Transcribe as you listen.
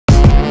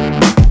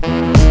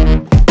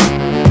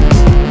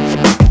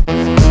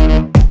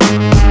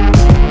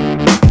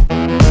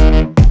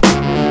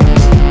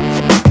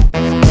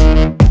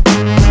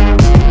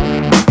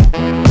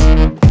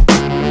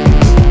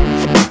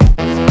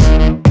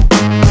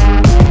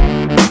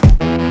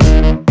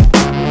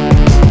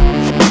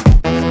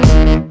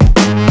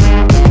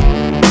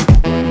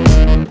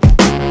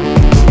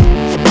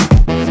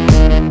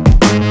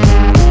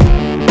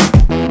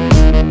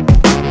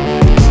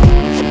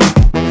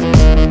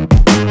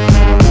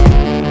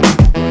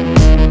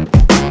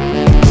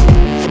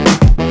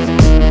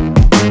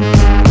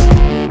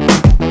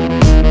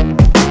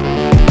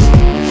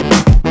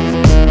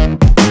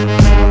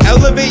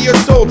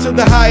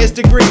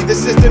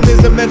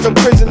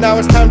now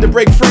it's time to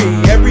break free.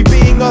 Every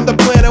being on the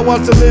planet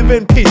wants to live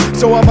in peace,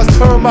 so I must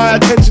turn my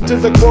attention to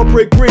the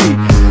corporate greed.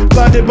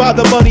 Blinded by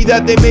the money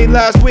that they made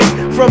last week,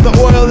 from the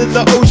oil in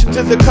the ocean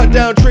to the cut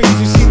down trees.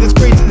 You see this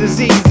crazy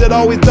disease that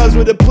always does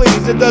what it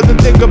pleases. It doesn't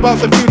think about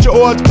the future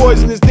or its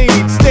poisonous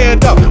deeds.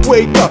 Stand up,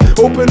 wake up,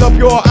 open up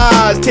your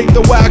eyes. Take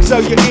the wax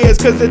out your ears,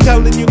 cause they're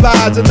telling you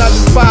lies. And I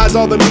despise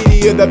all the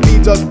media that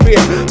feeds us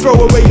fear. Throw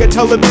away your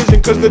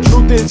television, cause the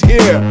truth is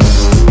here.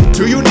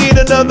 Do you need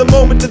another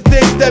moment to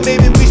think that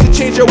maybe we should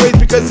change our ways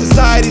because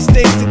society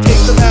stinks? It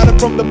takes the matter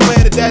from the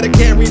planet that it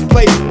can't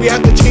replace. We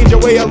have to change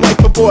our way of life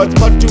before it's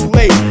much too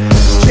late.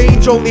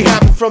 Change only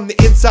happens from the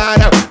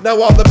inside out.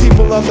 Now all the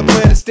people on the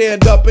planet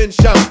stand up and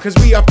shout, cause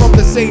we are from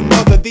the same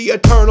mother, the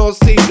eternal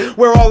seed.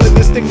 We're all in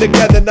this thing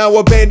together, now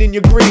abandon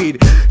your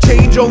greed.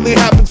 Change only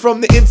happens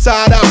from the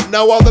inside out.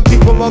 Now all the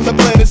people on the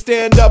planet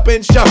stand up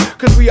and shout,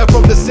 cause we are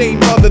from the same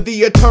mother,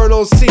 the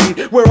eternal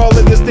seed. We're all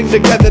in this thing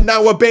together,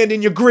 now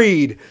abandon your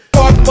greed.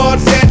 Fuck Mon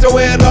Santo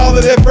and all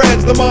of their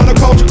friends. The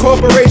monoculture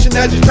corporation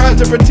that just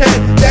tries to pretend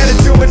that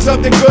it's doing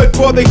something good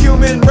for the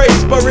human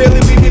race, but really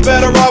we'd be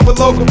better off with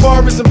local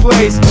farmers in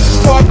place.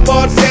 Fuck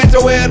Mon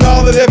Santo and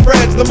all of their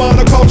friends. The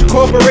monoculture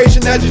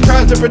corporation that just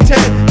tries to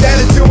pretend that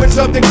it's doing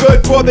something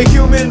good for the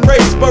human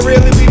race, but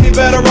really we'd be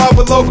better off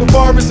with local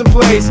farmers in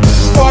place.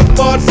 Fuck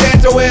Mon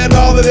Santo and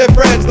all of their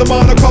friends. The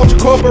monoculture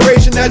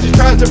corporation that just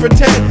tries to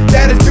pretend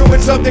that it's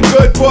doing something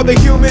good for the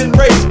human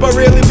race, but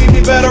really we'd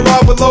be better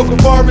off with local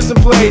farmers in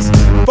place.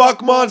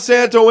 Fuck Mon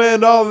Santo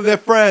and all of their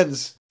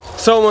friends.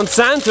 So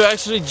Monsanto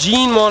actually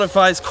gene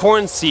modifies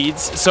corn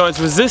seeds so it's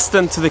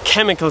resistant to the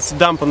chemicals to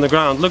dump on the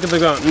ground. Look at the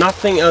ground,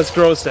 nothing else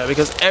grows there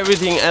because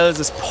everything else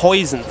is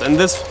poisoned, and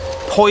this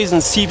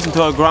poison seeps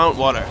into our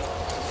groundwater.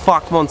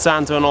 Fuck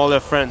Monsanto and all their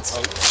friends.